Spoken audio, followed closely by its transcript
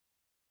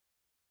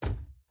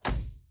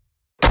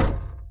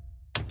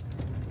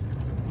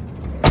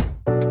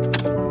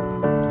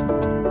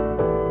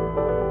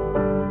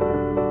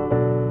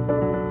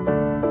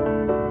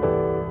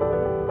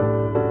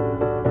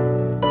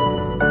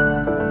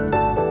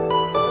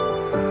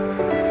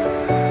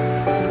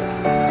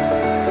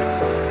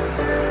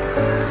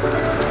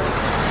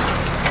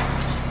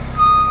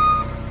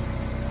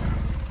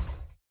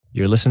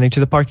You're listening to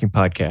the Parking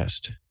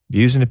Podcast.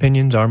 Views and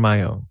opinions are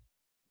my own.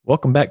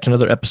 Welcome back to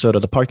another episode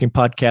of the Parking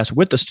Podcast.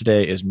 With us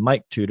today is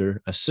Mike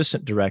Tudor,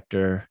 Assistant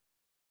Director,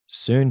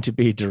 soon to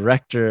be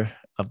Director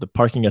of the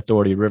Parking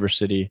Authority, River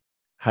City.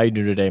 How you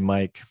doing today,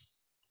 Mike?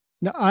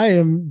 Now, I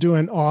am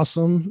doing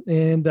awesome.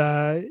 And,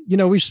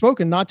 we've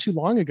spoken not too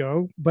long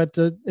ago, but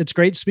it's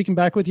great speaking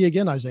back with you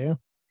again, Isaiah.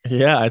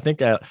 Yeah, I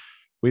think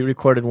we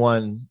recorded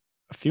one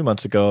a few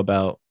weeks ago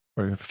about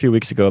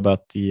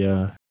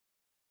the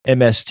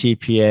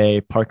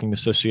MSTPA Parking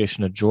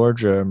Association of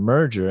Georgia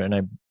merger.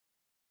 And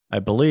I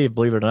believe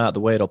it or not, the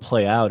way it'll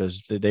play out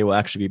is that they will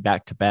actually be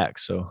back to back.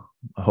 So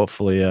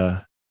hopefully, I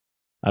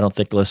don't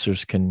think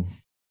listeners can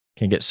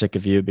get sick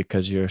of you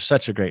because you're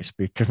such a great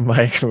speaker,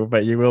 Mike,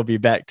 but you will be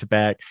back to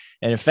back.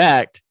 And in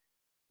fact,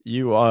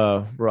 you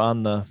were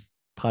on the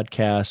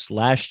podcast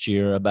last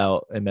year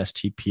about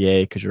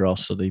MSTPA because you're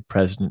also the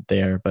president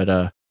there.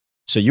 But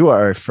so you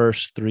are our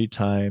first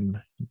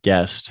 3-time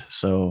guest.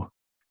 So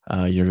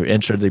you're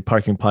entered the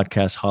Parking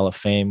Podcast Hall of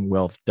Fame.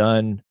 Well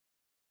done.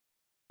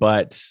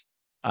 But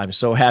I'm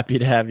so happy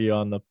to have you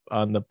on the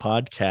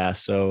podcast.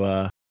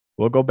 So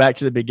we'll go back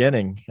to the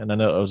beginning. And I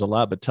know it was a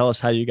lot, but tell us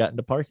how you got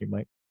into parking,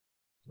 Mike.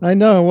 I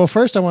know. Well,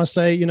 first I want to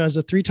say, as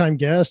a 3-time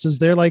guest, is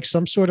there like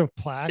some sort of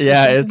plaque?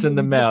 Yeah, it's in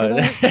the mail.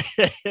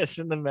 It's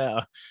in the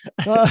mail.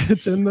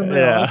 It's in the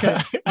mail.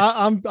 Yeah. Okay.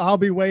 I'll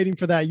be waiting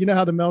for that. You know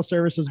how the mail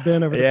service has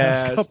been over the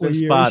past couple of years.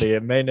 Spotty.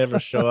 It may never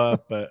show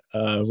up, but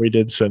we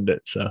did send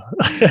it. So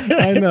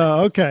I know.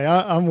 Okay.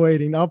 I'm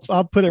waiting. I'll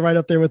put it right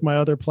up there with my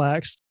other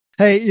plaques.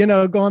 Hey,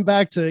 going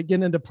back to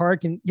getting into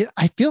parking,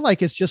 I feel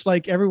like it's just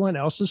like everyone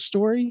else's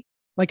story.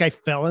 Like I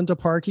fell into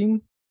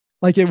parking.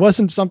 Like it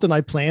wasn't something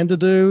I planned to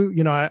do.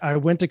 I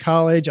went to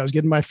college. I was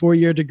getting my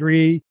 4-year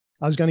degree.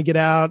 I was going to get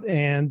out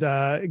and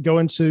go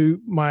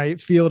into my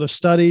field of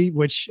study,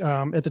 which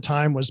at the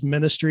time was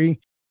ministry,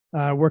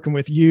 working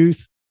with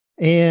youth.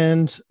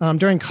 And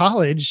during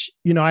college,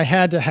 I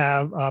had to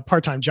have a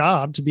part-time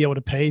job to be able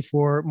to pay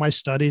for my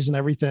studies and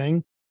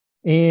everything.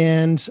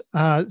 And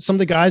some of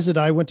the guys that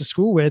I went to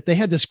school with, they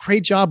had this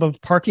great job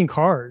of parking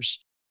cars.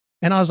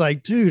 And I was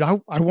like, dude, I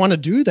want to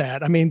do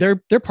that. I mean,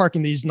 they're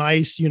parking these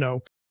nice,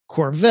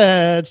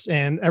 Corvettes,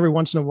 and every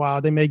once in a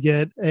while they may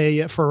get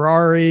a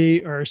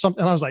Ferrari or something.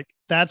 And I was like,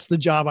 that's the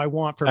job I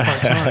want for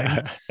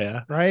part-time. Yeah.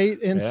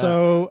 Right. And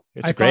so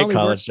it's a great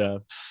college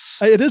job.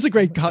 It is a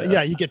great college.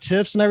 Yeah. You get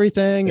tips and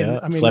everything. Yeah. And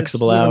I mean,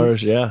 flexible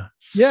hours. Yeah.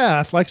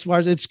 Yeah. Flexible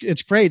hours. It's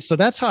great. So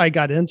that's how I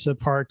got into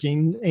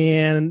parking.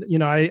 And,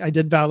 I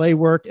did valet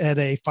work at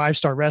a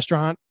 5-star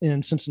restaurant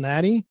in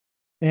Cincinnati.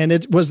 And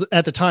it was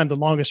at the time, the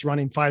longest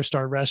running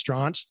 5-star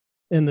restaurant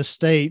in the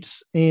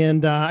States.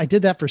 And I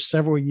did that for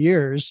several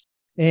years.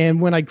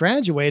 And when I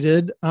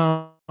graduated,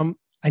 I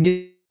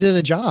needed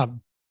a job.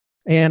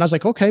 And I was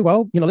like, okay,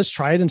 well, let's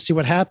try it and see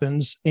what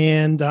happens.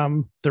 And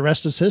the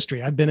rest is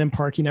history. I've been in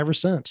parking ever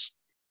since.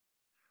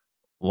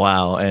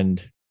 Wow.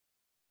 And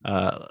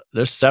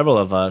there's several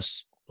of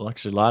us, well,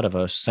 actually a lot of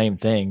us, same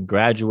thing,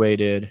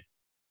 graduated.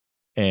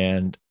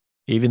 And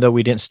even though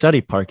we didn't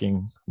study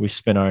parking, we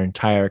spent our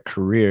entire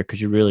career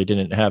because you really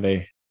didn't have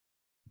a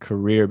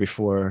career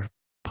before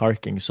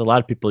parking. So a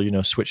lot of people,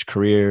 switch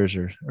careers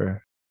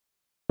or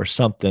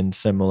something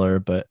similar,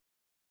 but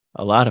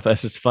a lot of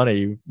us, it's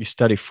funny, you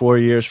study 4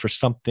 years for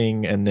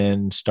something and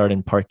then start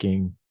in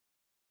parking.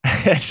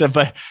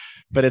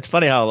 But it's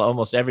funny how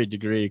almost every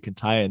degree can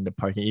tie into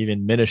parking,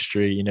 even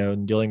ministry,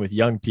 and dealing with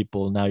young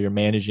people. Now you're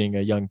managing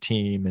a young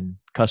team and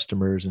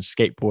customers and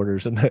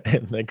skateboarders in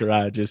the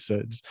garages.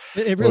 So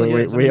it really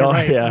is. We all,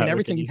 right. Yeah,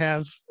 everything you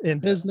have in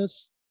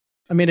business.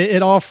 I mean,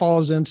 it all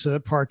falls into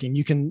parking.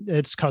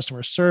 It's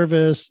customer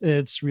service,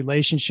 it's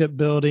relationship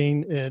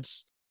building,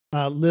 it's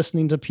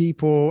listening to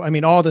people. I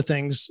mean, all the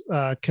things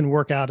can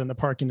work out in the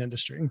parking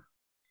industry.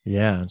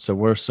 Yeah. So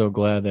we're so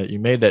glad that you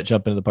made that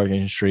jump into the parking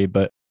industry.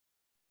 But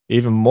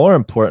even more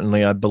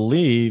importantly, I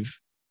believe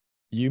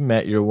you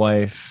met your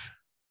wife,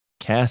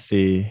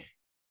 Kathy,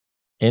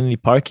 in the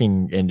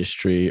parking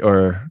industry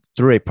or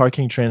through a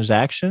parking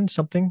transaction,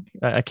 something.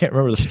 I can't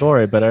remember the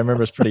story, but I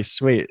remember it's pretty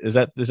sweet. Is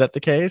that the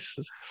case?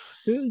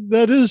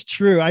 That is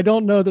true. I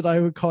don't know that I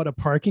would call it a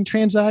parking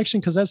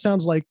transaction because that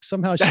sounds like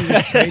somehow she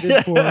was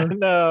traded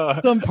for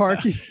some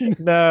parking.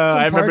 No,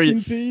 I remember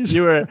fees.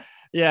 You were.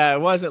 Yeah,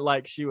 it wasn't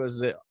like she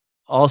was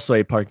also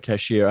a parking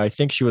cashier. I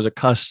think she was a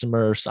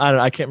customer.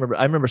 I can't remember.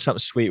 I remember something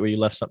sweet where you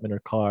left something in her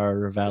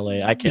car or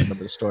valet. I can't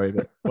remember the story,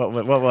 but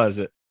what was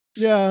it?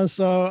 Yeah.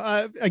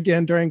 So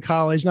again, during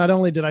college, not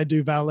only did I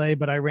do valet,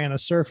 but I ran a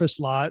surface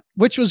lot,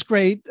 which was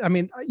great. I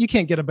mean, you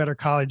can't get a better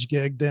college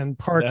gig than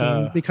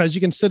parking because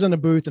you can sit in a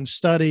booth and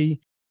study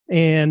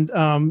and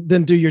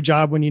then do your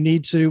job when you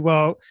need to.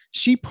 Well,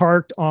 she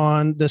parked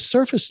on the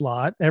surface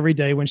lot every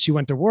day when she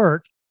went to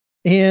work.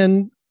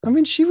 And I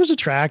mean, she was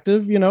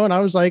attractive, and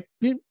I was like,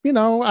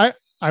 I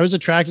was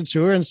attracted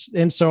to her.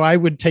 And so I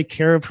would take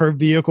care of her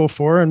vehicle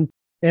for her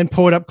and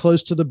pull it up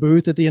close to the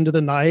booth at the end of the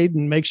night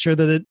and make sure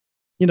that it,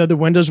 the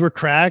windows were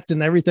cracked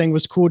and everything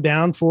was cooled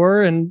down for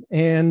her. And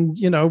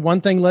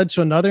one thing led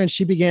to another and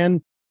she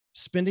began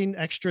spending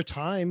extra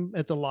time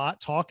at the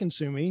lot talking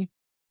to me.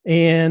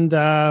 And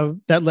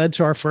that led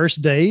to our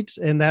first date.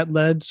 And that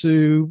led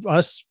to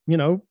us,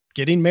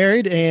 getting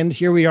married. And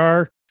here we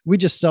are. We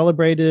just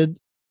celebrated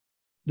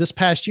this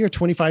past year,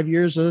 25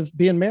 years of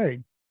being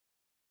married.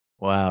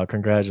 Wow.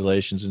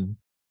 Congratulations. And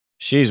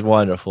she's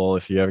wonderful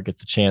if you ever get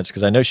the chance,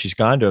 because I know she's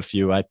gone to a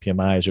few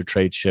IPMIs or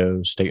trade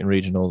shows, state and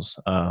regionals.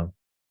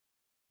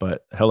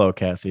 But hello,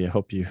 Kathy. I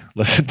hope you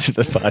listen to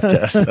the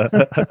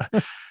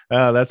podcast.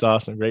 Oh, that's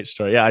awesome. Great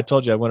story. Yeah, I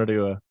told you I wanted to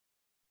do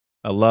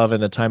a love in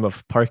the time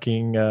of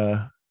parking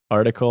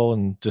article,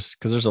 and just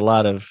because there's a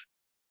lot of,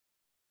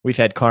 we've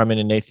had Carmen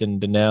and Nathan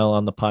Donnell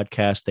on the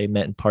podcast. They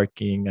met in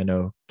parking. I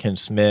know Ken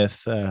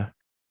Smith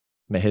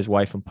met his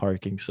wife in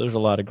parking. So there's a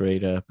lot of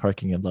great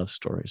parking and love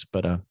stories.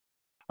 But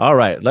all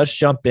right, let's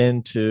jump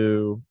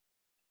into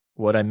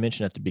what I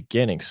mentioned at the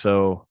beginning.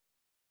 So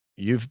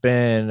you've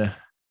been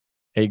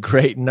a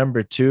great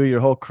number two your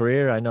whole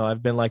career. I know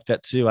I've been like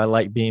that too. I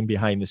like being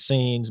behind the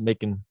scenes,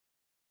 making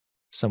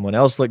someone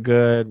else look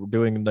good,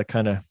 doing the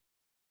kind of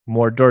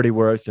more dirty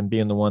work than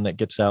being the one that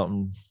gets out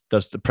and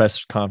does the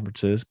press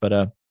conferences.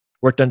 But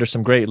worked under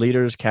some great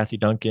leaders, Kathy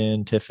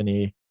Duncan,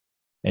 Tiffany,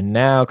 and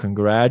now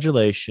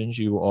congratulations,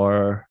 you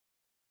are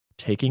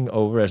taking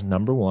over as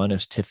number one,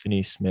 as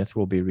Tiffany Smith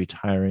will be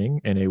retiring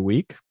in a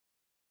week.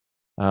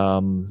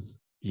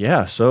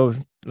 Yeah, so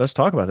let's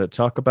talk about that.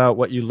 Talk about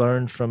what you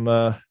learned from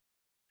or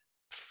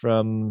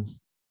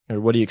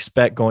what do you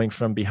expect going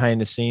from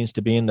behind the scenes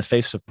to being the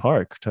face of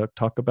Park?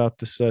 Talk about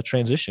this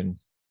transition.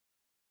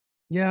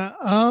 Yeah.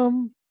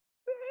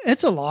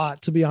 It's a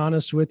lot, to be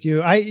honest with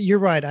you. You're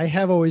right. I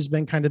have always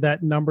been kind of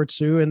that number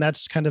two, and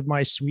that's kind of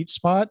my sweet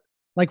spot.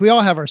 Like we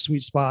all have our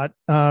sweet spot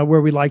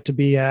where we like to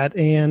be at.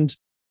 And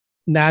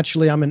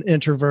naturally I'm an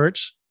introvert.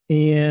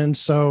 And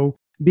so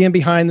being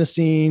behind the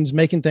scenes,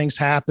 making things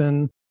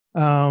happen,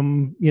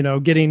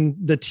 getting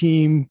the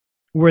team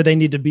where they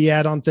need to be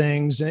at on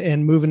things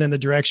and moving in the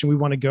direction we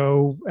want to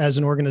go as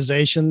an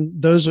organization.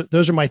 Those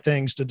are my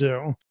things to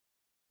do.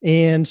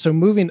 And so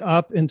moving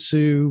up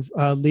into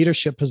a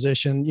leadership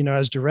position,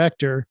 as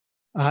director,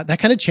 that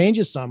kind of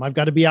changes some. I've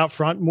got to be out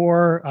front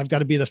more. I've got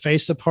to be the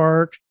face of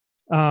Park.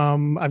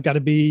 I've got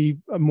to be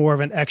more of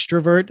an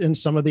extrovert in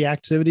some of the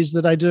activities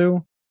that I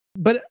do.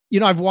 But,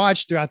 I've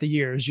watched throughout the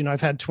years, I've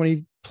had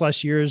 20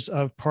 plus years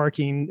of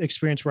parking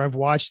experience where I've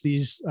watched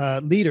these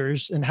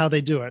leaders and how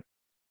they do it.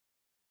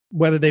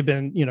 Whether they've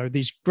been,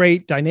 these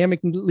great dynamic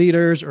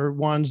leaders or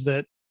ones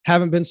that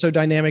haven't been so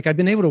dynamic, I've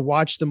been able to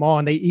watch them all,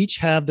 and they each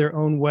have their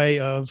own way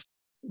of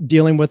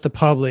dealing with the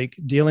public,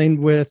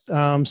 dealing with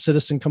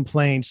citizen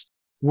complaints,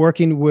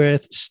 working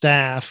with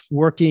staff,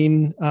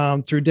 working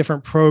through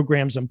different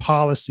programs and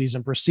policies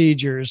and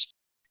procedures.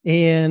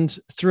 And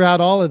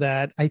throughout all of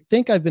that, I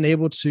think I've been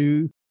able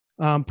to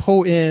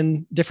pull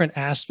in different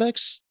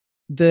aspects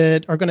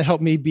that are going to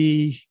help me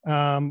be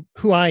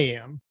who I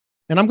am.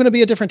 And I'm going to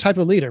be a different type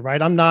of leader,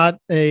 right? I'm not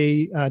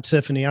a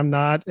Tiffany. I'm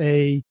not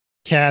a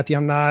Kathy.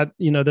 I'm not,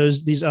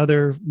 these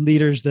other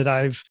leaders that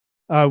I've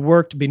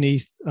worked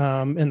beneath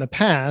in the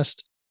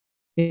past.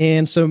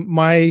 And so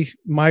my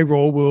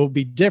role will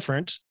be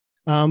different,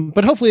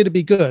 but hopefully it'll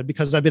be good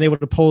because I've been able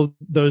to pull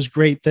those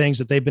great things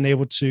that they've been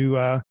able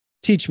to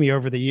teach me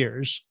over the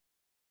years.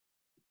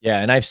 Yeah,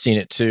 and I've seen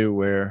it too,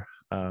 where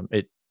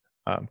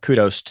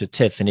kudos to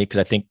Tiffany, because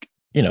I think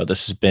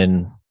this has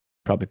been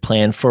probably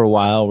planned for a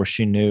while, where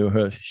she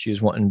knew she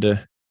was wanting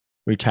to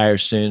retire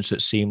soon, so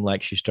it seemed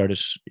like she started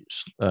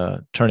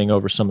turning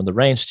over some of the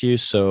reins to you.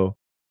 So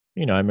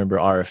I remember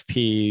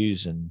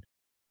RFPs and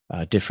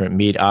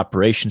different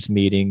operations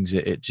meetings.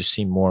 It just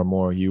seemed more and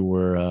more you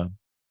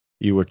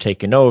were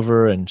taking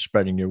over and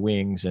spreading your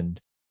wings. And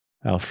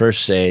I'll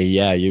first say,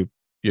 yeah,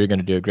 you're going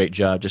to do a great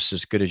job, just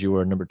as good as you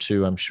were number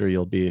two. I'm sure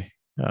you'll be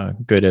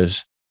good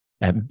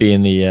at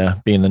being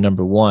the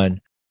number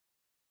one.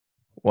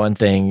 One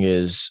thing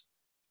is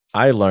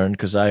I learned,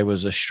 because I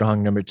was a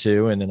strong number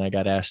two, and then I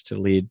got asked to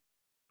lead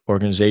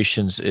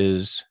organizations,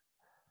 is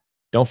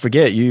don't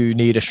forget you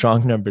need a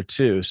strong number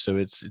two. So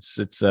it's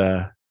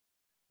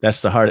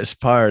that's the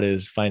hardest part,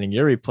 is finding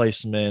your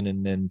replacement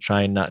and then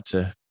trying not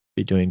to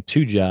be doing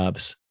two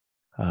jobs,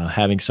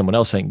 having someone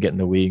else that can get in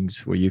the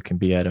wings where you can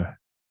be at a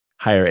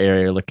higher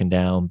area looking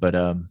down. But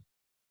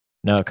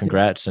no,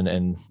 congrats,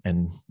 and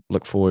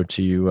look forward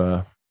to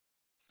you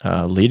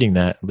leading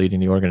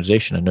the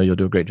organization. I know you'll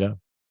do a great job.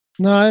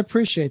 No, I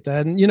appreciate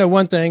that. And,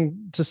 one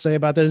thing to say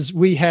about this is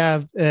we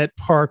have at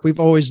Park, we've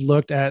always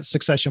looked at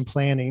succession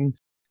planning.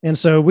 And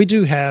so we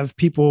do have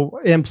people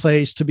in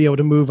place to be able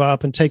to move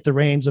up and take the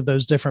reins of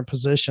those different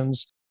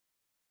positions.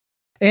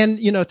 And,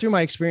 through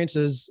my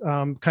experiences,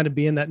 kind of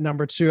being that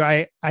number two,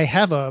 I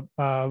have a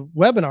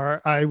webinar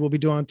I will be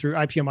doing through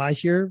IPMI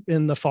here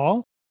in the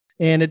fall.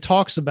 And it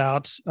talks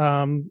about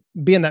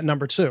being that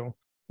number two.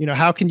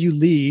 How can you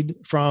lead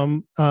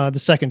from the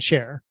second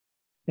chair?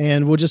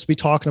 And we'll just be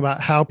talking about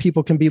how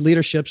people can be a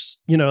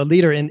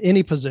leader in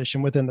any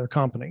position within their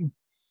company.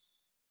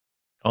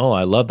 Oh,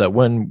 I love that.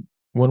 When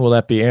will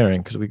that be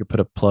airing? Because we could put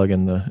a plug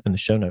in the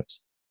show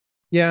notes.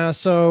 Yeah.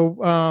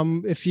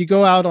 So if you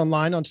go out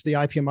online onto the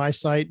IPMI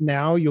site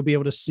now, you'll be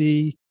able to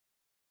see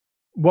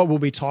what we'll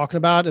be talking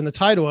about. And the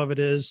title of it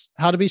is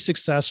How to Be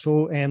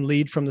Successful and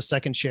Lead from the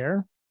Second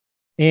Chair.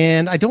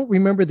 And I don't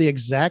remember the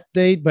exact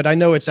date, but I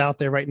know it's out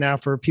there right now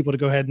for people to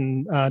go ahead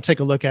and take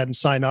a look at and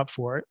sign up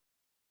for it.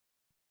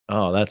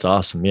 Oh, that's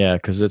awesome. Yeah.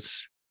 Cause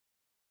it's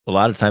a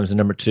lot of times the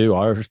number two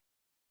are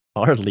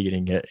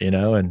leading it,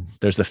 and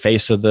there's the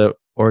face of the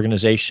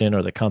organization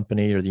or the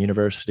company or the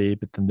university,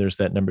 but then there's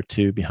that number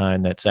two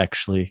behind that's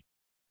actually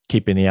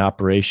keeping the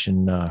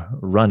operation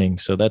running.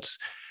 So that's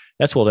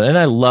well done. And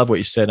I love what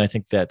you said. And I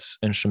think that's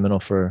instrumental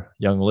for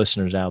young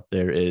listeners out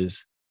there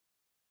is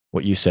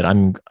what you said.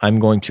 I'm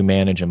going to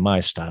manage in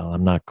my style.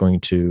 I'm not going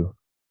to,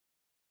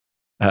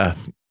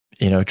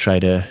 try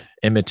to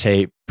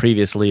imitate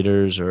previous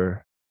leaders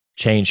or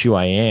change who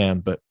I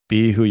am, but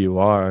be who you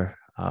are,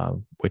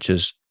 which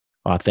is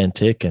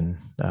authentic and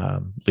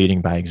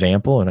leading by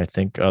example. And I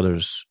think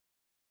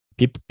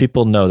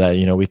people know that,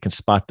 we can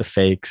spot the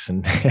fakes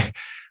and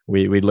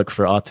we look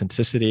for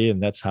authenticity,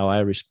 and that's how I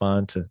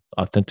respond to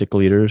authentic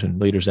leaders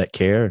and leaders that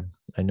care. And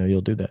I know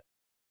you'll do that.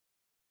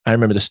 I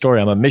remember the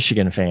story. I'm a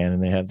Michigan fan,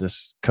 and they had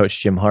this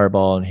coach, Jim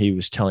Harbaugh, and he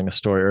was telling a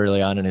story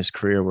early on in his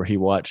career where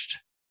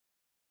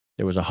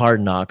there was a Hard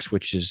Knocks,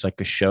 which is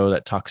like a show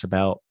that talks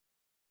about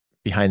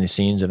behind the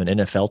scenes of an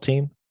NFL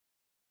team.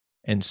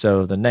 And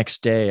so the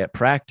next day at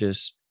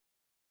practice,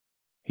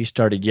 he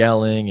started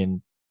yelling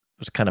and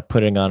was kind of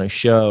putting on a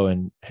show.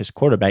 And his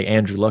quarterback,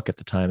 Andrew Luck at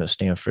the time at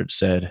Stanford,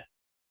 said,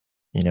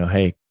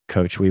 hey,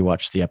 coach, we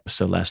watched the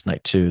episode last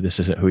night too. This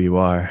isn't who you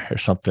are, or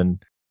something.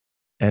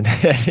 And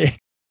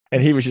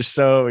and he was just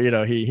so,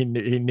 he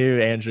knew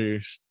Andrew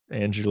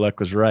Luck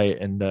was right.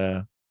 And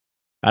I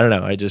don't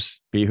know, I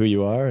just be who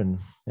you are and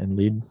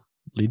lead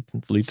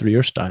through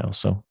your style.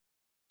 So.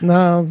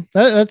 No,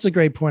 that's a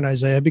great point,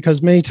 Isaiah,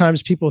 because many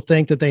times people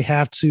think that they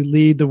have to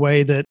lead the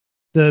way that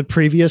the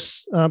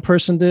previous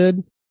person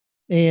did.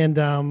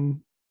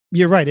 And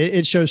you're right.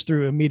 It shows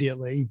through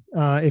immediately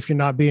if you're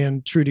not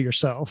being true to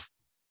yourself.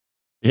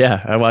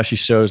 Yeah. I watch these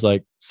shows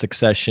like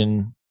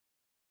Succession,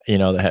 they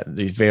have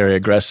these very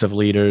aggressive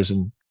leaders,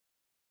 and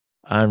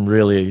I'm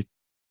really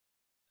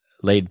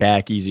laid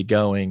back,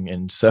 easygoing.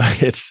 And so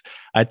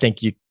I think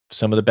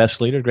some of the best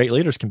great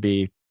leaders can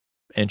be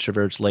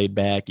introverts, laid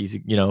back, easy,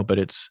 but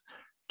it's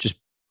just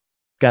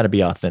got to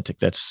be authentic.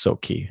 That's so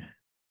key.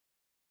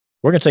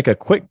 We're going to take a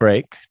quick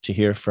break to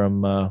hear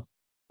from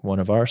one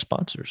of our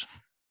sponsors.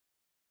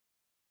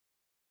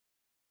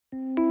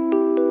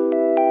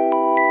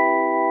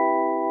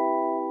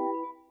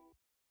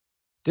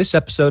 This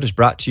episode is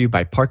brought to you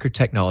by Parker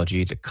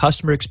Technology, the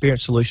customer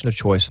experience solution of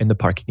choice in the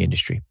parking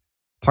industry.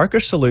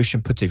 Parker's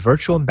solution puts a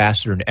virtual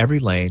ambassador in every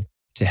lane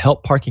to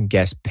help parking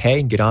guests pay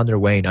and get on their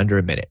way in under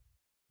a minute.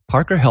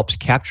 Parker helps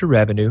capture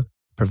revenue,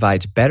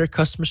 provides better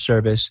customer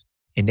service,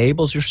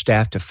 enables your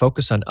staff to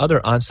focus on other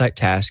on-site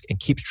tasks, and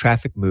keeps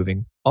traffic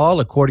moving, all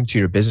according to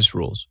your business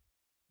rules.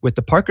 With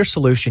the Parker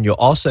solution, you'll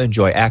also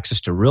enjoy access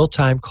to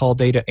real-time call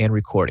data and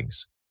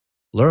recordings.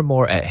 Learn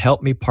more at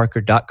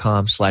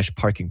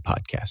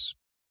helpmeparker.com/parkingpodcasts.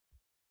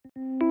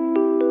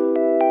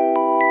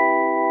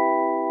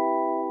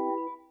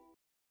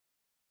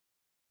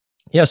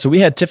 Yeah, so we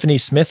had Tiffany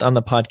Smith on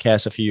the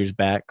podcast a few years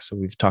back. So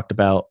we've talked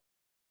about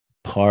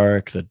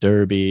Park, the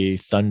Derby,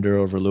 Thunder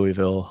over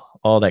Louisville,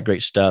 all that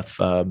great stuff.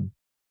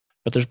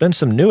 But there's been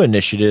some new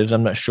initiatives.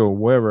 I'm not sure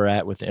where we're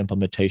at with the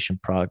implementation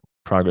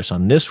progress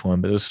on this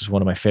one, but this is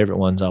one of my favorite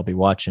ones I'll be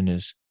watching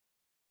is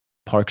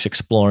Parks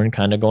Exploring,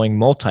 kind of going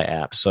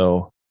multi-app.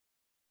 So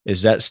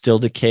is that still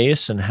the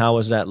case, and how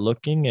is that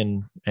looking?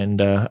 And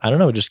I don't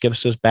know, just give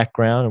us this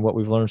background and what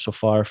we've learned so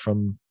far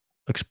from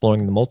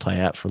exploring the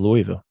multi-app for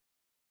Louisville.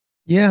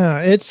 Yeah,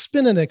 it's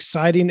been an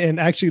exciting and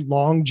actually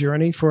long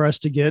journey for us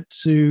to get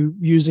to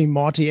using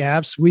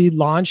multi-apps. We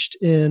launched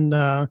in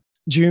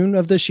June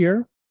of this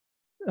year,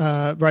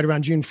 right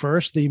around June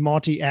 1st, the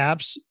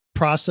multi-apps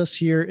process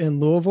here in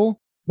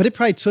Louisville, but it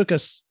probably took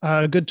us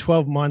a good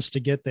 12 months to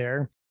get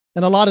there.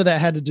 And a lot of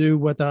that had to do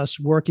with us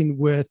working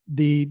with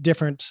the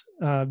different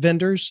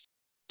vendors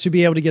to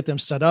be able to get them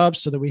set up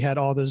so that we had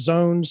all the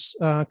zones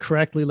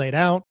correctly laid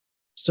out,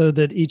 so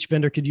that each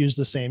vendor could use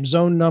the same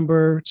zone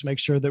number, to make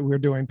sure that we're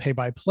doing pay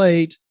by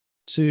plate,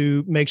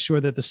 to make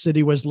sure that the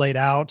city was laid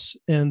out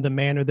in the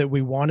manner that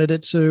we wanted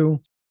it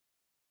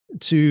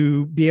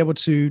to be able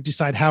to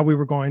decide how we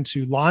were going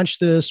to launch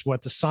this,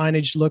 what the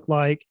signage looked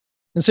like.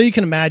 And so you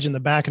can imagine the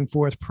back and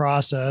forth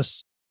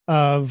process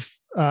of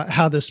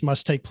how this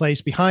must take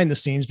place behind the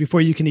scenes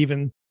before you can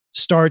even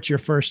start your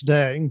first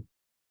day.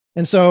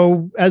 And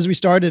so as we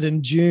started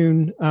in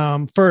June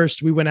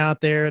 1st, we went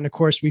out there, and of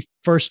course, we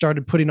first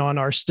started putting on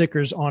our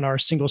stickers on our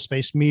single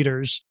space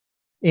meters.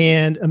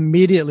 And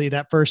immediately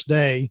that first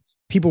day,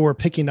 people were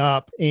picking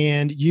up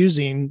and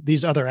using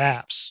these other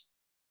apps.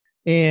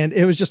 And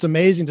it was just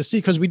amazing to see,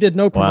 because we did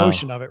no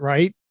promotion of it,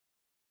 right?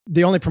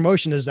 The only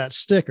promotion is that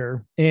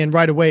sticker. And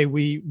right away,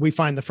 we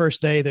find the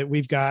first day that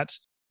we've got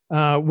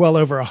well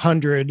over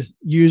 100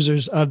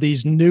 users of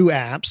these new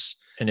apps.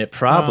 And it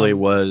probably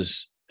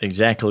was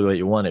exactly what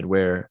you wanted,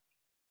 where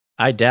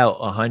I doubt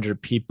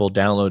 100 people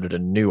downloaded a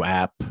new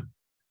app.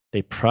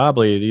 They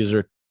probably, these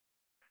are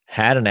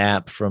had an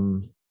app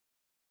from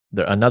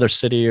another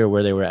city or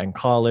where they were in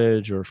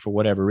college or for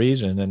whatever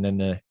reason. And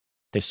then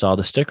they saw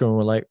the sticker and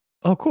were like,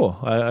 oh, cool.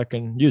 I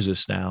can use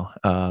this now,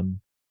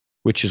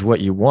 which is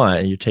what you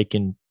want. You're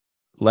taking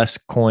less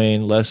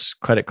coin, less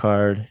credit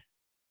card,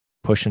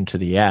 push into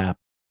the app.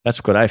 That's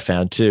what I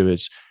found too.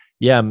 Is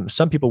yeah,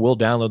 some people will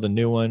download the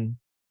new one,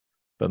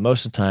 but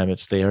most of the time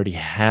it's they already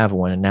have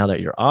one. And now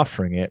that you're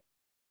offering it,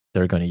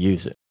 they're going to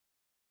use it.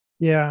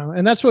 Yeah.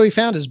 And that's what we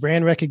found is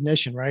brand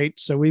recognition, right?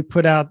 So we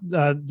put out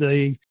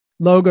the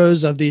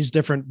logos of these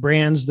different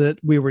brands that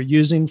we were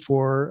using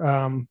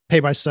for pay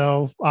by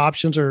cell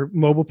options or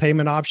mobile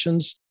payment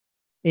options.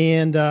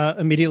 And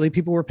immediately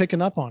people were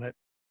picking up on it.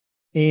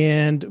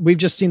 And we've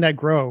just seen that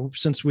grow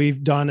since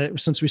we've done it,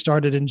 since we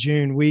started in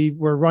June. We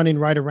were running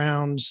right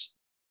around,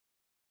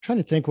 I'm trying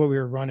to think what we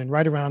were running,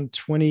 right around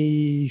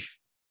 25%,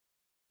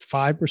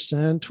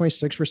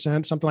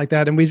 26%, something like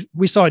that. And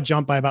we saw it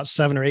jump by about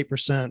 7 or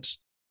 8%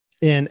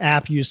 in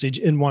app usage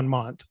in 1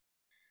 month.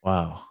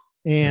 Wow.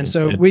 And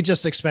so we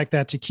just expect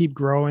that to keep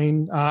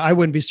growing. I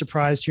wouldn't be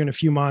surprised here in a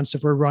few months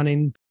if we're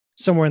running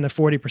somewhere in the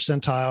 40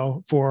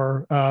 percentile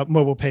for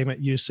mobile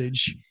payment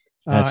usage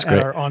at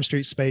our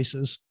on-street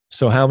spaces.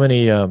 So how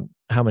many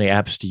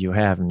apps do you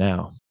have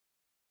now?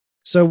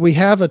 So we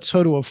have a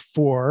total of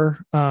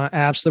 4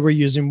 apps that we're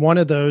using. One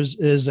of those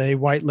is a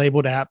white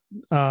labeled app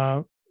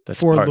for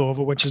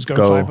Louisville, which is Go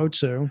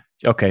 502.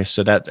 Okay.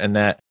 So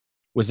that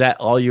was that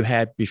all you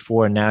had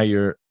before? Now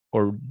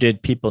or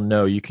did people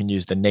know you can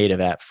use the native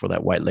app for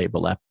that white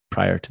label app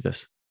prior to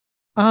this?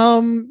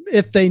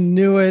 If they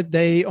knew it,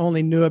 they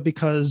only knew it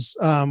because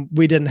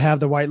we didn't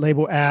have the white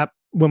label app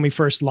when we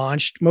first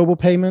launched mobile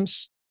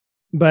payments.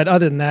 But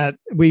other than that,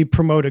 we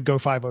promoted Go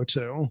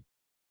 502.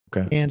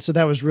 Okay. And so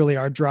that was really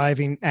our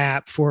driving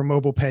app for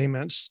mobile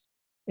payments.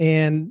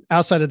 And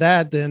outside of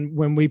that, then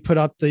when we put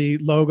up the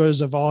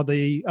logos of all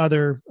the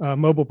other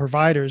mobile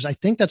providers, I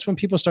think that's when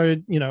people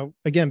started,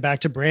 again, back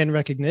to brand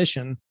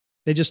recognition.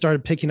 They just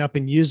started picking up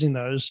and using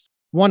those.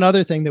 One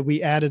other thing that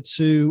we added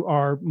to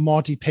our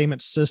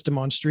multi-payment system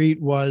on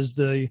street was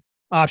the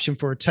option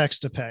for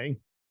text to pay.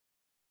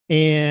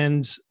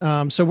 And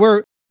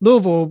so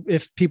Louisville,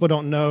 if people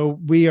don't know,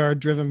 we are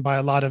driven by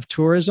a lot of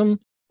tourism,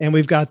 and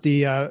we've got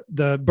the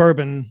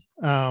bourbon,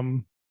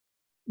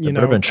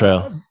 Bourbon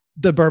Trail,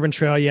 the Bourbon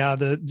Trail, yeah,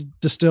 the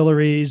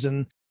distilleries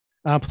and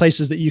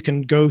places that you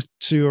can go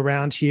to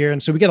around here,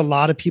 and so we get a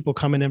lot of people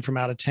coming in from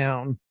out of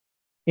town.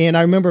 And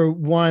I remember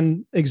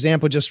one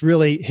example just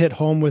really hit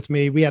home with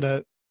me. We had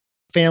a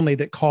family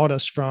that called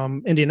us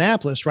from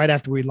Indianapolis right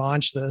after we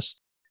launched this,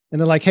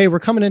 and they're like, "Hey, we're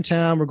coming in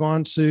town. We're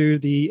going to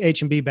the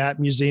H&B Bat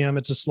Museum.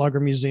 It's a slugger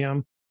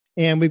museum."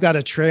 And we've got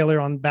a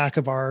trailer on the back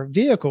of our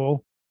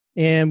vehicle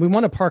and we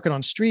want to park it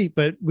on street,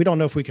 but we don't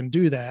know if we can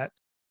do that.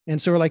 And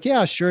so we're like,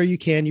 yeah, sure, you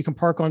can. You can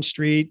park on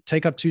street,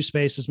 take up 2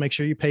 spaces, make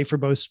sure you pay for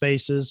both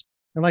spaces.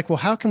 And like, well,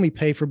 how can we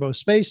pay for both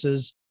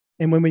spaces?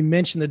 And when we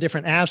mentioned the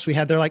different apps we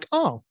had, they're like,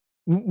 oh,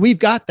 we've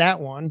got that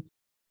one.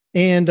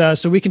 And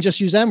so we can just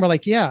use them. We're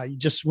like, yeah,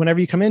 just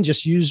whenever you come in,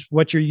 just use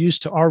what you're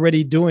used to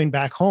already doing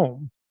back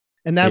home.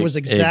 And that was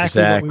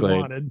exactly what we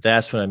wanted.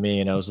 That's what I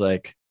mean. I was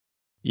like,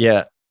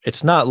 yeah,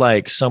 it's not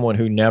like someone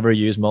who never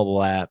used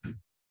mobile app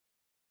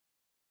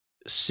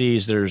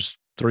sees there's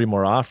 3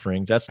 more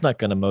offerings. That's not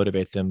going to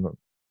motivate them.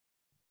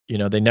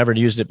 They never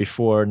used it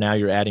before. Now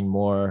you're adding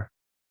more.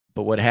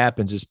 But what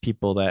happens is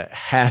people that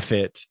have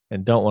it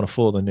and don't want to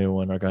fool the new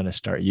one are going to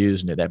start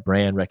using it. That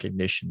brand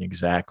recognition.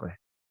 Exactly.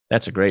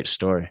 That's a great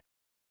story.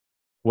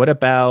 What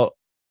about,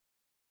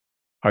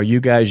 are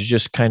you guys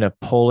just kind of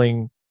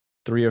pulling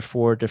 3 or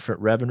 4 different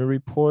revenue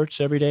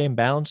reports every day and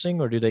balancing,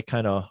 or do they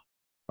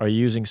are you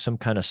using some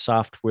kind of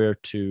software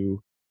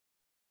to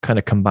kind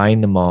of combine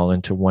them all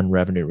into one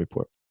revenue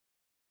report?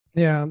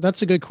 Yeah,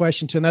 that's a good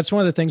question too. And that's one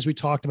of the things we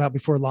talked about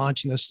before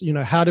launching this.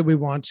 How do we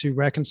want to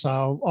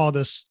reconcile all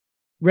this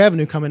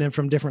revenue coming in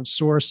from different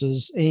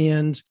sources?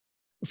 And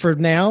for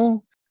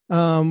now,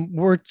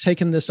 we're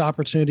taking this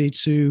opportunity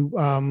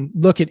to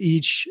look at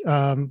each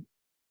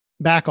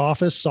back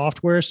office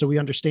software so we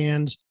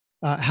understand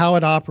how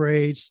it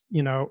operates,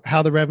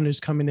 how the revenue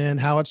is coming in,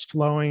 how it's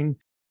flowing.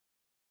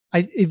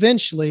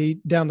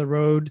 Eventually down the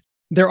road,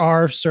 there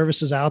are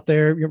services out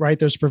there, right?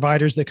 There's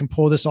providers that can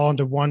pull this all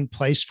into one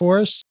place for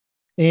us.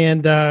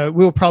 And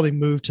we'll probably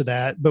move to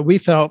that. But we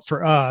felt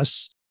for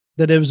us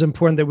that it was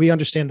important that we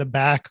understand the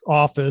back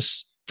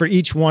office for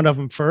each one of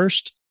them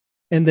first,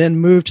 and then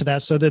move to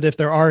that so that if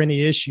there are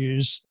any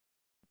issues,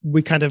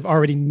 we kind of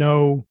already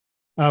know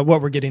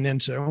what we're getting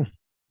into.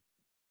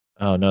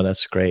 Oh, no,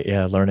 that's great.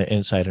 Yeah, learn it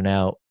inside and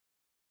out.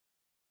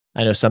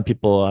 I know some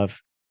people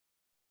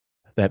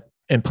that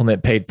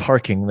implement paid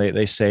parking.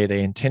 They say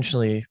they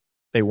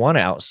want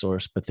to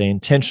outsource, but they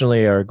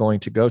intentionally are going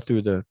to go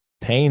through the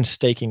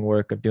painstaking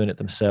work of doing it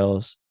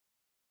themselves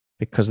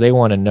because they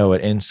want to know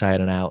it inside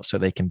and out so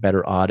they can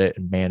better audit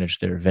and manage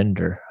their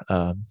vendor.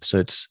 So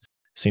it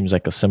seems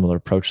like a similar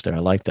approach there. I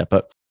like that.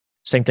 But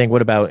Same thing.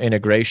 What about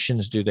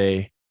integrations?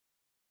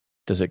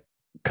 Does it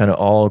kind of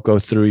all go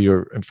through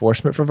your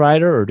enforcement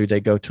provider, or do they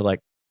go to like,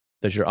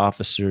 does your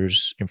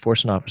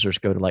enforcement officers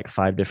go to like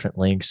 5 different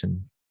links,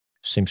 and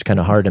seems kind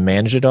of hard to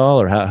manage it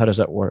all, or how does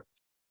that work?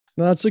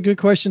 No, that's a good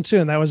question too.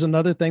 And that was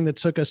another thing that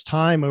took us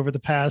time over the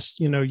past,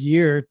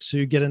 year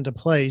to get into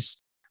place.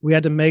 We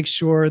had to make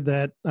sure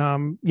that,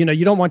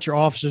 you don't want your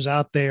officers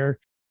out there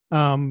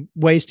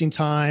wasting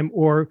time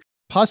or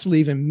possibly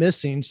even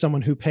missing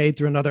someone who paid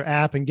through another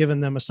app and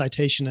giving them a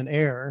citation in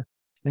error.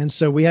 And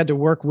so we had to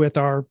work with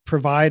our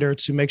provider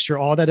to make sure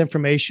all that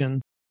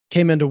information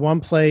came into one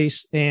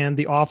place and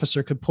the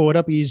officer could pull it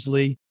up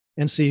easily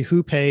and see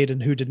who paid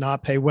and who did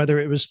not pay, whether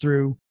it was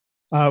through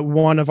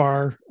one of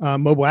our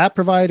mobile app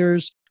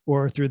providers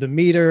or through the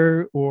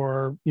meter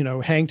or,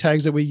 hang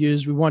tags that we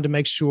use. We wanted to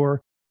make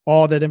sure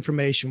all that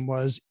information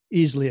was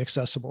easily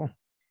accessible.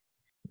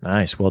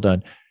 Nice. Well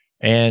done.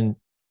 And,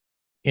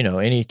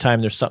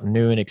 anytime there's something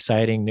new and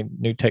exciting,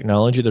 new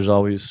technology, there's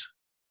always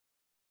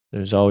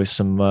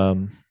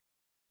some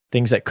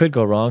things that could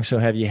go wrong. So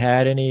have you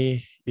had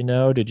any,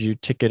 did you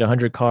ticket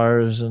 100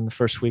 cars in the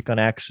first week on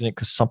accident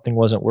because something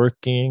wasn't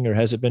working, or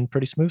has it been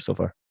pretty smooth so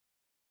far?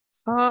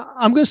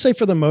 I'm going to say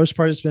for the most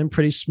part, it's been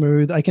pretty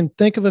smooth. I can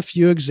think of a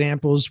few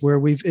examples where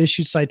we've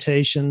issued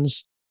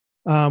citations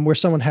where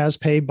someone has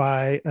paid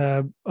by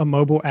a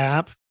mobile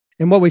app.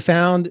 And what we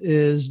found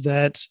is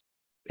that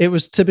it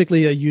was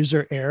typically a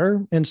user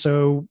error. And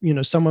so,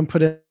 someone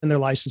put in their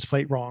license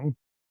plate wrong,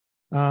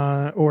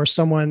 or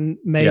someone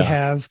may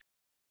have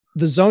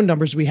the zone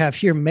numbers we have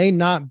here may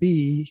not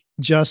be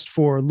just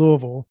for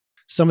Louisville.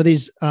 Some of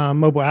these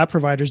mobile app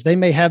providers, they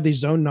may have these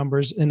zone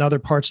numbers in other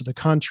parts of the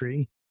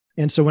country.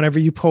 And so whenever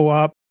you pull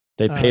up,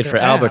 they paid for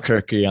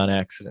Albuquerque on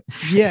accident.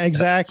 Yeah,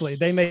 exactly.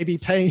 They may be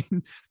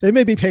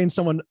paying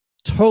someone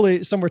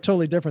somewhere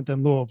totally different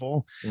than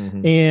Louisville.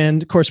 Mm-hmm.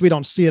 And of course, we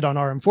don't see it on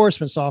our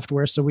enforcement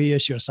software. So we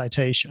issue a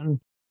citation.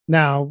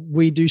 Now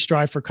we do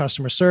strive for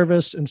customer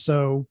service. And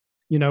so,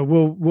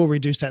 we'll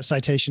reduce that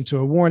citation to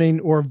a warning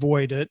or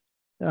void it,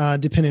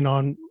 depending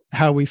on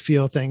how we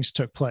feel things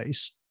took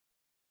place.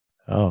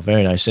 Oh,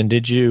 very nice. And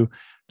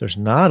there's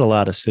not a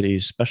lot of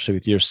cities, especially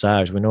with your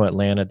size. We know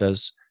Atlanta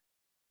does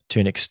to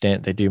an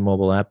extent, they do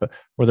mobile app, but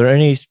were there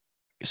any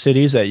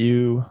cities that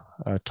you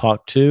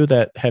talked to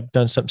that have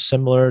done something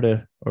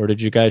similar or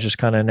did you guys just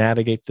kind of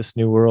navigate this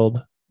new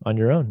world on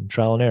your own,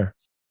 trial and error?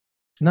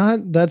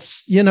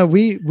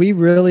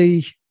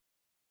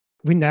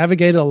 We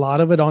navigated a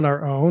lot of it on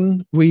our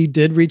own. We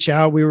did reach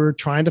out. We were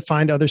trying to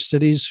find other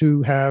cities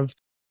who have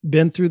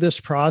been through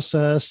this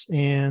process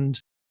and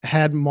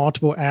had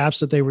multiple apps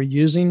that they were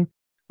using,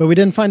 but we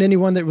didn't find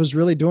anyone that was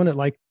really doing it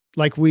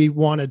like we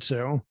wanted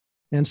to.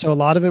 And so a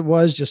lot of it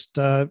was just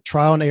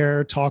trial and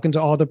error, talking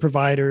to all the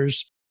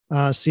providers,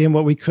 seeing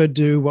what we could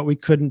do, what we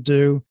couldn't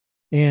do,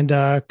 and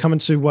coming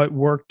to what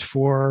worked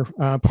for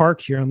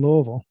Park here in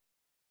Louisville.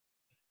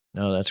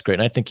 No, that's great.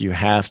 And I think you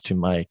have to,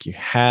 Mike,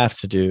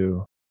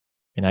 do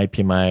an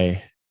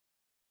IPMI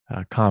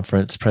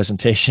conference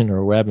presentation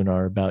or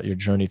webinar about your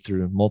journey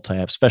through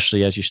multi-app,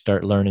 especially as you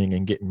start learning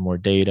and getting more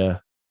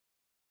data.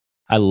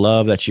 I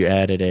love that you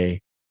added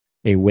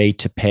a way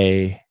to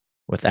pay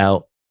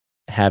without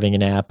having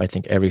an app. I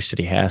think every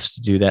city has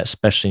to do that,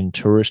 especially in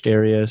tourist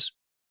areas.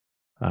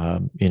 A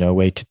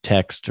way to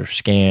text or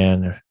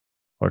scan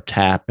or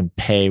tap and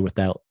pay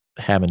without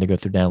having to go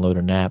through download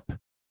an app.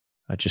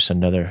 Just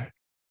another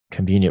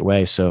convenient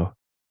way. So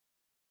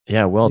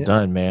yeah, well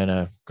done,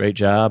 man. Great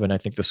job. And I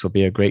think this will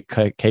be a great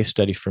case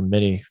study for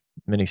many,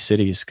 many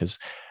cities, because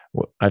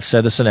I've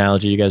said this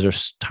analogy, you guys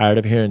are tired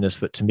of hearing this,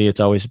 but to me,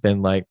 it's always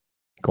been like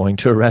going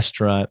to a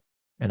restaurant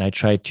and I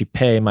try to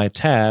pay my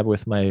tab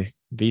with my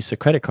Visa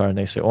credit card and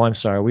they say, "Oh, I'm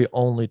sorry, we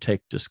only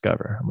take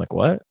Discover." I'm like,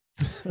 "What?"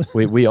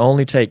 we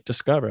only take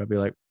Discover. I'd be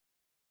like,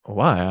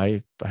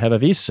 "Why? I have a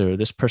Visa.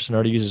 This person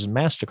already uses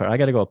MasterCard. I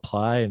got to go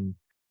apply and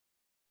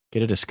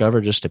get a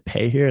Discover just to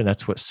pay here." And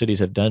that's what cities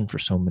have done for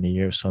so many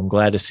years. So I'm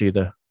glad to see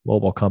the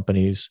mobile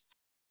companies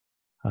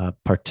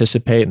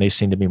participate, and they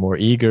seem to be more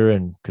eager,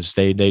 and because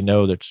they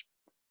know that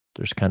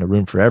there's kind of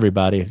room for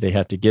everybody. They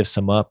have to give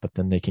some up, but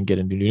then they can get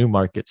into new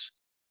markets.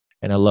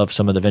 And I love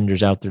some of the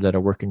vendors out there that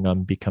are working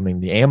on becoming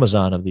the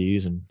Amazon of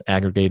these and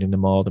aggregating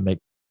them all to make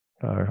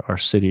our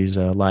cities'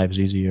 lives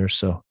easier.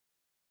 So,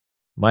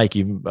 Mike,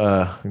 you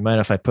mind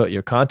if I put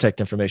your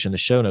contact information in the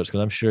show notes?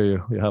 Because I'm sure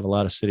you'll have a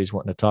lot of cities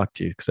wanting to talk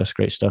to you, because that's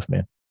great stuff,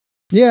 man.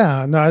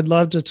 Yeah, no, I'd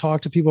love to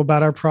talk to people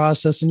about our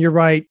process. And you're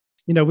right.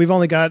 We've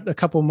only got a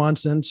couple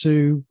months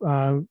into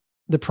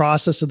the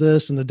process of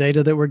this and the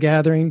data that we're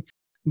gathering.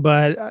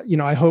 But,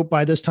 I hope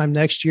by this time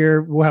next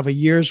year, we'll have a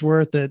year's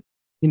worth that,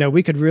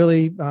 we could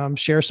really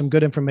share some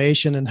good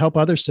information and help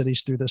other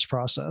cities through this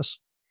process.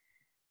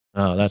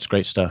 Oh, that's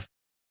great stuff.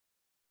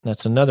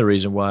 That's another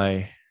reason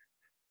why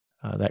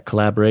that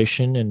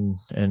collaboration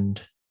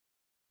and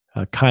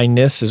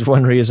kindness is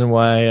one reason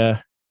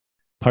why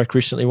Park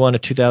recently won a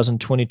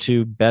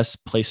 2022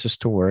 Best Places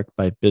to Work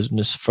by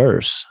Business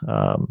First.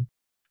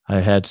 I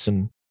had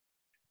some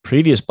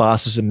previous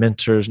bosses and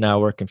mentors now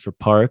working for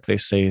Park. They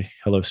say,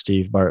 hello,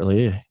 Steve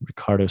Bartley,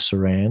 Ricardo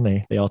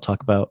Saran. They all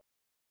talk about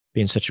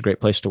being such a great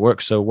place to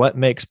work. So what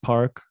makes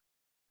Park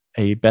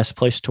a best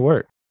place to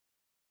work?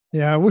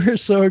 Yeah, we're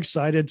so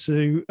excited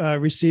to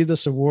receive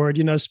this award,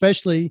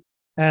 especially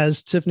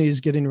as Tiffany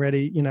is getting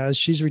ready, as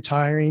she's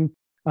retiring.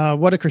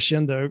 What a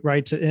crescendo,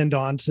 right? To end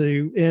on,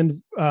 to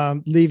end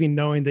leaving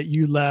knowing that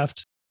you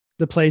left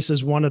the place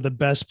as one of the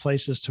best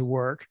places to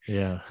work.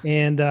 Yeah.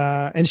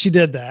 And she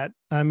did that.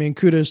 I mean,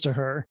 kudos to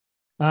her.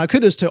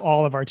 Kudos to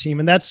all of our team.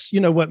 And that's,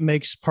 what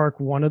makes Park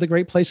one of the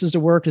great places to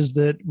work is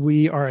that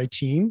we are a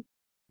team.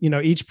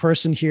 Each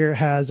person here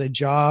has a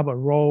job, a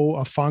role,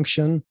 a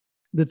function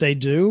that they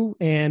do.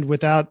 And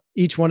without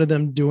each one of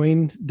them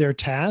doing their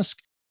task,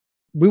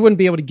 we wouldn't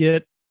be able to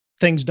get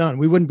things done.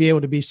 We wouldn't be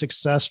able to be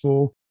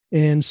successful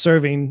in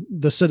serving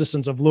the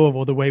citizens of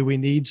Louisville the way we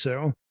need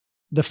to.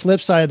 The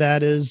flip side of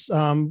that is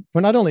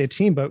we're not only a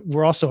team, but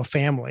we're also a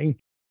family.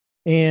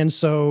 And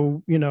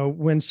so,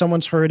 when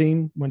someone's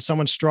hurting, when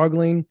someone's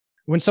struggling,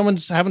 when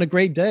someone's having a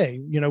great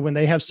day, when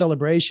they have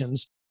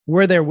celebrations,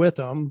 we're there with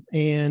them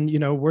and,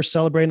 we're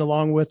celebrating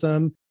along with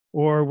them,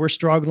 or we're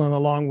struggling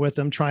along with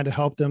them, trying to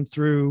help them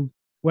through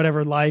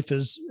whatever life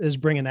is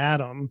bringing at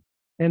them.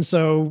 And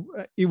so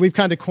we've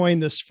kind of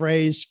coined this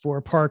phrase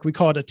for Park. We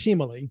call it a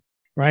teamily,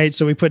 right?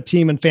 So we put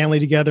team and family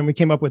together and we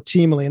came up with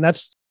teamily, and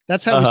that's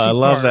how we see I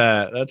love Park,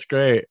 that. That's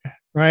great.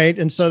 right?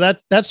 And so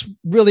that's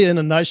really in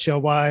a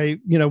nutshell why,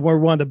 we're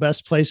one of the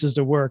best places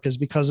to work is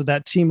because of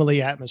that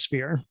teamily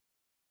atmosphere.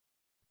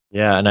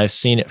 Yeah. And I've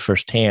seen it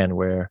firsthand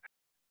where,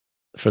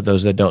 for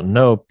those that don't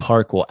know,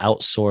 Park will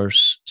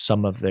outsource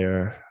some of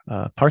their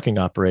parking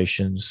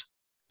operations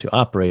to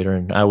operator.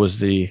 And I was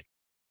the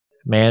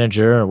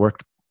manager and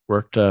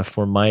worked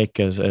for Mike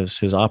as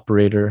his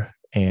operator.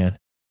 And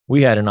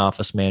we had an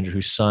office manager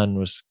whose son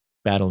was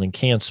battling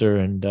cancer.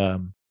 And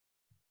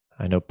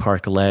I know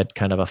Park led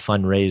kind of a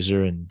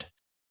fundraiser and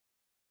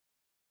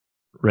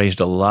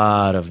raised a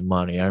lot of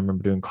money. I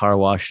remember doing car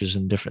washes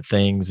and different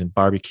things and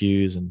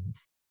barbecues. And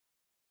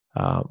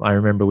I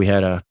remember we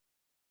had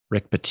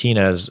Rick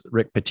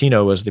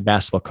Pitino was the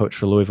basketball coach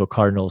for Louisville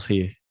Cardinals.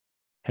 He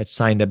had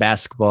signed a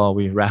basketball.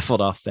 We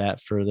raffled off that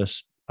for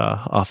this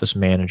office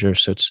manager.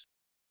 So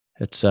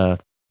it's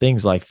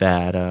things like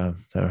that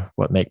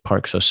what make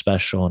Park so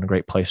special and a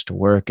great place to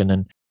work. And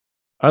then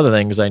other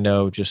things I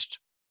know, just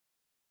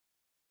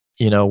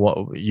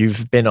what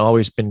you've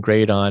always been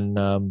great on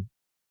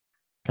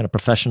kind of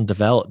professional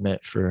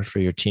development for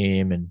your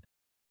team. And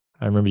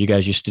I remember you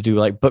guys used to do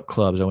like book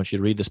clubs. I want you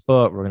to read this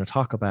book. We're going to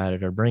talk about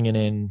it, or bring it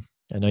in.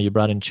 I know you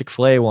brought in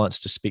Chick-fil-A wants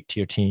to speak to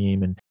your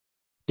team, and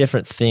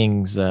different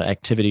things,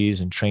 activities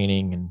and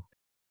training.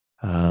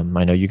 And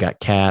I know you got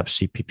CAP,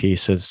 CPP.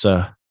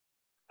 So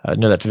I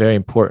know that's very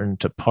important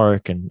to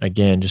Park. And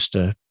again, just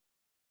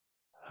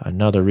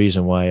another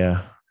reason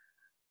why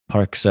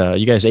Park's,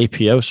 you guys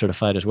APO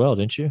certified as well,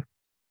 didn't you?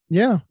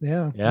 Yeah.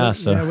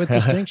 With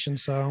distinction.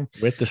 So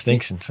with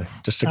distinction. So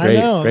just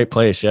a great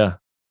place. Yeah.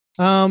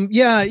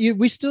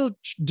 We still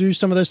do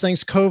some of those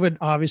things. COVID,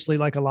 obviously,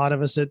 like a lot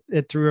of us, it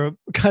threw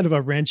a kind of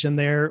a wrench in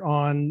there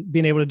on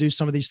being able to do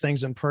some of these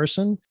things in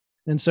person.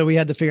 And so we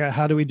had to figure out,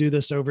 how do we do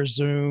this over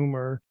Zoom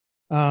or,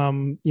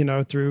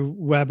 through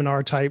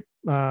webinar type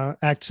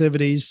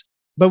activities,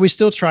 but we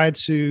still try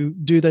to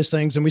do those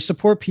things, and we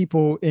support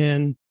people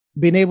in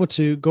being able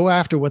to go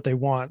after what they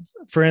want.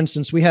 For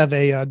instance, we have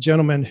a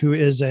gentleman who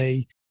is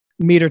a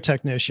meter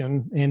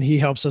technician, and he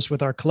helps us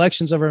with our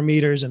collections of our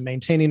meters and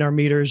maintaining our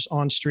meters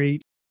on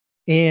street.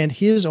 And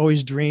he has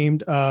always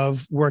dreamed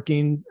of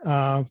working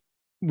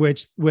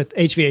with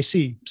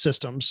HVAC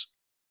systems.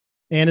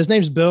 And his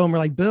name's Bill. And we're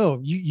like, Bill,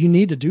 you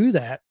need to do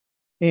that.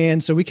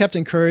 And so we kept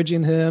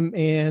encouraging him.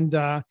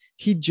 And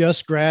he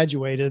just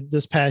graduated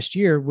this past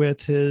year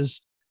with his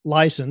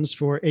license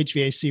for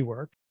HVAC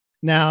work.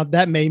 Now,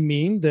 that may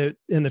mean that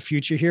in the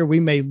future here, we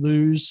may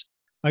lose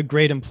a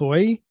great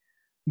employee.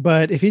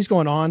 But if he's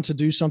going on to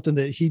do something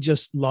that he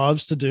just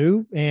loves to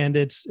do, and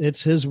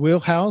it's his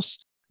wheelhouse,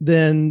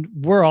 then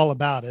we're all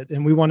about it.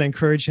 And we want to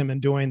encourage him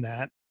in doing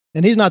that.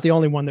 And he's not the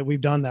only one that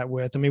we've done that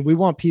with. I mean, we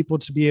want people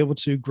to be able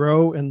to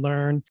grow and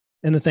learn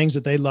in the things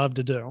that they love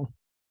to do.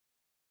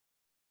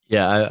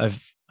 Yeah,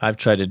 I've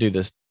tried to do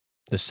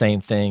the same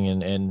thing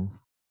in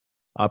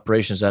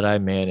operations that I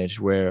manage,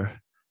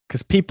 where,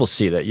 because people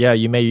see that, yeah,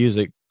 you may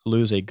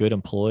lose a good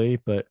employee,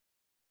 but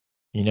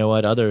you know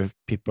what? Other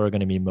people are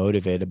going to be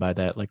motivated by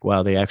that. Like,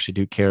 wow, they actually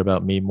do care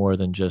about me more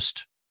than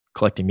just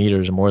collecting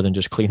meters, or more than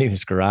just cleaning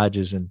these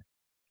garages. And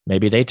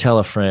maybe they tell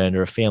a friend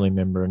or a family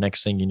member.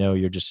 Next thing you know,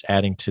 you're just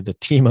adding to the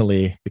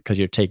teamily because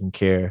you're taking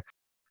care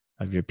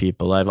of your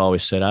people. I've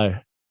always said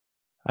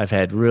I've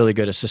had really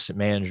good assistant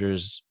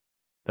managers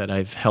that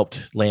I've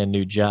helped land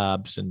new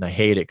jobs, and I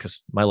hate it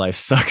because my life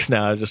sucks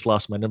now. I just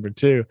lost my number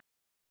 2,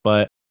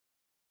 but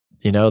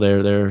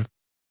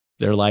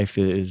their life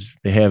is,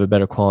 they have a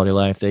better quality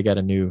life. They got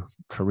a new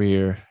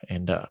career,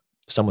 and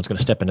someone's going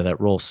to step into that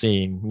role,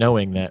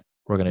 knowing that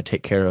we're going to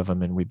take care of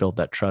them, and we build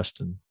that trust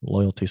and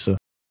loyalty. So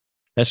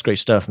that's great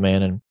stuff,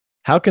 man. And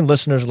how can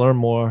listeners learn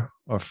more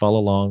or follow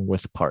along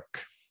with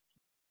Park?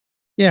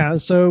 Yeah,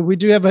 so we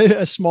do have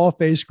a small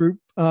face group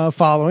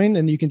following,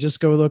 and you can just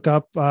go look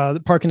up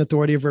the Parking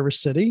Authority of River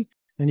City,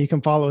 and you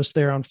can follow us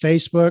there on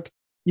Facebook.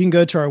 You can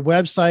go to our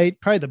website.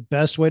 Probably the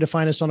best way to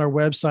find us on our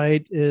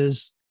website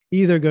is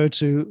either go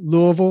to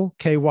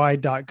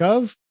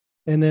louisvilleky.gov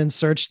and then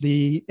search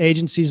the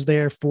agencies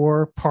there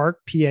for Park,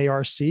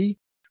 P-A-R-C,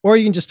 or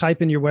you can just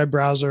type in your web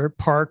browser,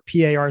 Park,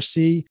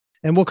 P-A-R-C,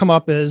 and we'll come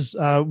up as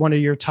one of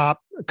your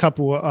top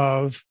couple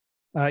of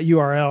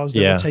URLs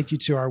that will take you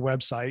to our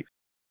website.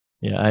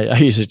 Yeah, I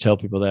usually tell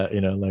people that,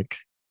 like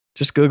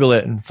just Google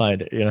it and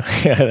find it.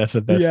 That's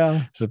the best.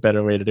 Yeah, it's a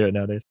better way to do it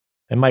nowadays.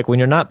 And Mike, when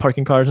you're not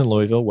parking cars in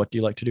Louisville, what do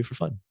you like to do for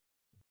fun?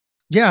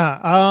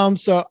 Yeah.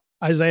 So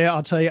Isaiah,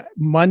 I'll tell you,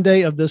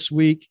 Monday of this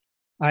week,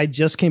 I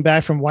just came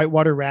back from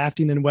whitewater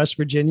rafting in West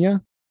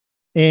Virginia,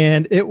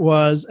 and it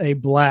was a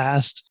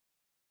blast.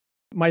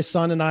 My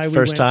son and I,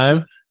 first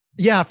time.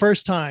 Yeah.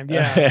 First time.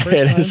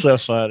 It is so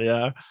fun.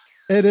 Yeah.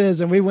 It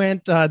is. And we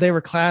went, they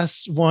were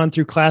class 1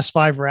 through class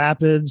 5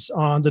 rapids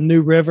on the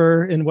New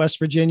River in West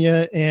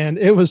Virginia. And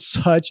it was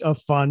such a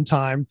fun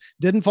time.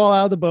 Didn't fall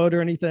out of the boat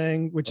or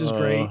anything, which is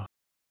great.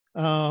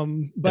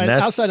 But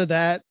outside of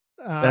that,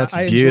 that's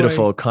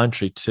beautiful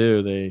country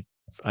too.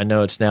 I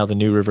know it's now the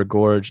New River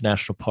Gorge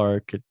National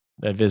Park.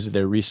 I visited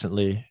there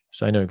recently,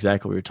 so I know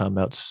exactly what you're talking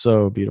about. It's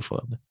so beautiful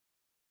out there.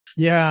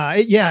 Yeah.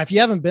 If you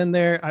haven't been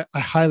there, I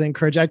highly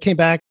encourage you. I came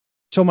back,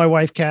 told my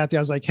wife, Kathy,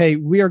 I was like, hey,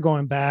 we are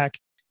going back.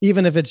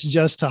 Even if it's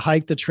just to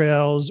hike the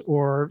trails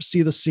or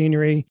see the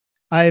scenery.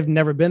 I've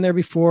never been there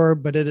before,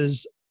 but it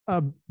is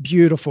a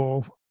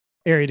beautiful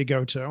area to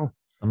go to. I'm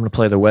going to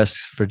play the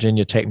West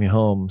Virginia Take Me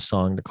Home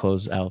song to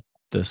close out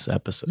this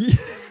episode.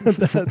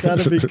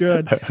 That'll be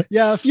good.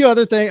 Yeah. A few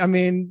other things. I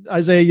mean,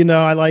 Isaiah,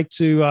 I like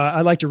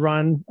to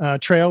run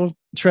trail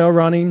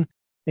running,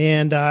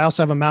 and I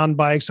also have a mountain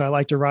bike. So I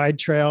like to ride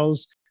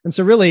trails. And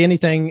so really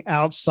anything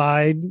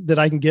outside that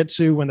I can get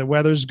to when the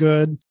weather's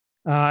good,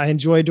 I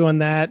enjoy doing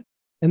that.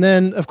 And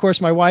then, of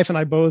course, my wife and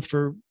I both,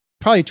 for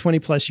probably 20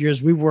 plus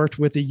years, we worked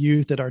with the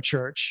youth at our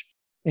church.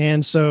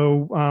 And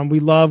so we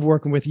love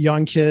working with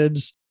young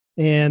kids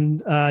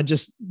and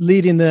just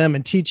leading them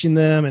and teaching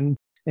them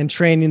and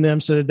training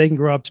them so that they can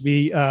grow up to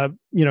be,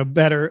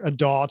 better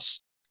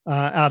adults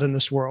out in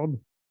this world.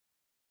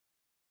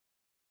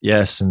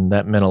 Yes. And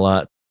that meant a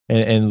lot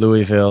in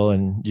Louisville,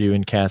 and you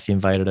and Kathy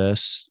invited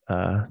us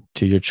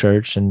to your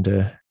church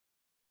and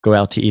go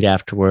out to eat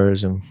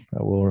afterwards, and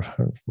we'll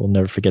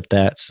never forget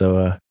that.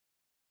 So,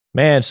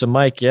 so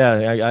Mike,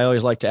 I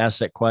always like to ask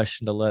that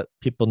question to let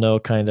people know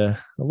kind of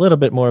a little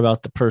bit more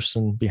about the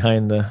person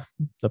behind the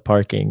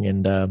parking.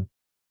 And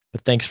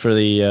but thanks for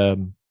the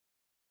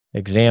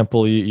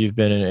example you've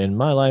been in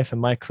my life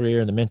and my career,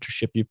 and the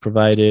mentorship you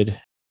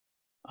provided.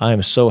 I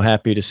am so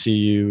happy to see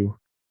you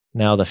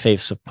now the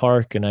face of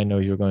Park, and I know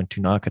you're going to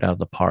knock it out of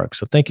the park.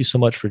 So thank you so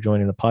much for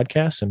joining the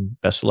podcast,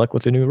 and best of luck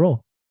with the new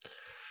role.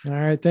 All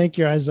right. Thank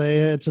you,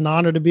 Isaiah. It's an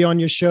honor to be on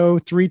your show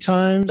 3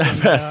 times. And,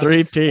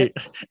 3-peat.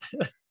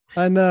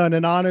 I know, and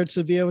an honor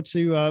to be able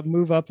to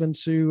move up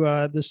into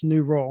this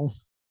new role.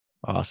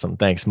 Awesome.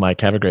 Thanks,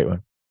 Mike. Have a great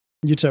one.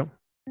 You too.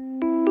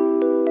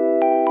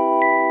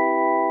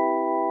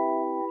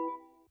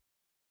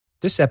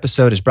 This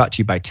episode is brought to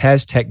you by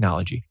Tez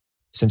Technology.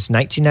 Since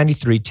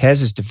 1993, Tez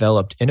has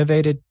developed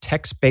innovative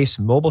text-based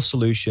mobile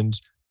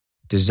solutions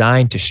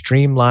designed to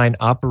streamline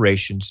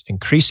operations,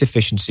 increase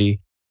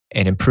efficiency,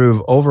 and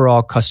improve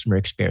overall customer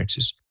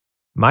experiences.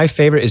 My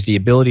favorite is the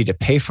ability to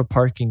pay for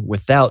parking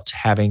without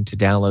having to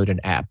download an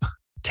app.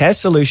 Tez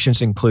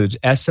Solutions includes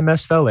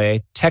SMS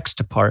Valet, Text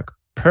to Park,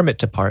 Permit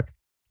to Park,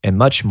 and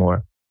much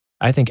more.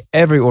 I think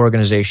every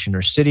organization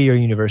or city or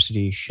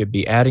university should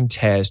be adding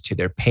Tez to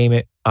their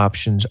payment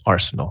options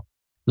arsenal.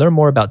 Learn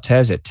more about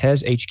Tez at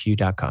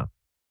tezhq.com.